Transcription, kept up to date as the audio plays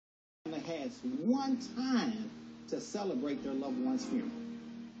has one time to celebrate their loved one's funeral.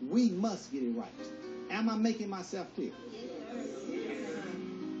 We must get it right. Am I making myself clear?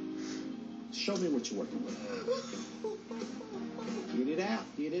 Show me what you're working with. Get it out.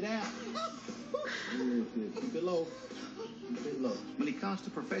 Get it out. Good. Keep it low. Keep it low. When it comes to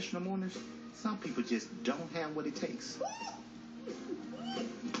professional mourners, some people just don't have what it takes.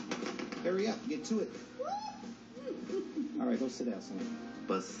 Hurry up. Get to it. All right, go sit down, son.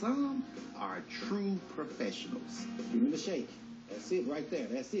 But some are true professionals. Give me the shake. That's it right there.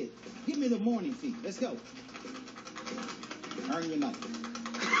 That's it. Give me the morning feet. Let's go. Earn your money.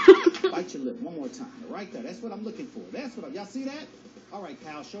 Bite your lip one more time. Right there. That's what I'm looking for. That's what y'all see that? All right,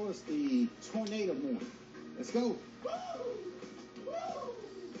 pal. Show us the tornado mourning. Let's go.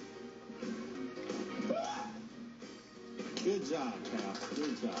 Good job, pal.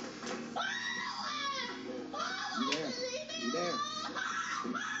 Good job. You there? You there?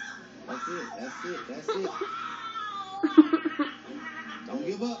 That's it. That's it. That's it. Don't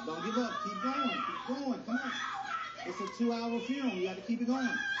give up. Don't give up. Keep going. Keep going. Come on. It's a 2-hour funeral. You got to keep it going.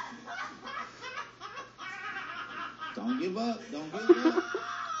 Don't give up. Don't give up.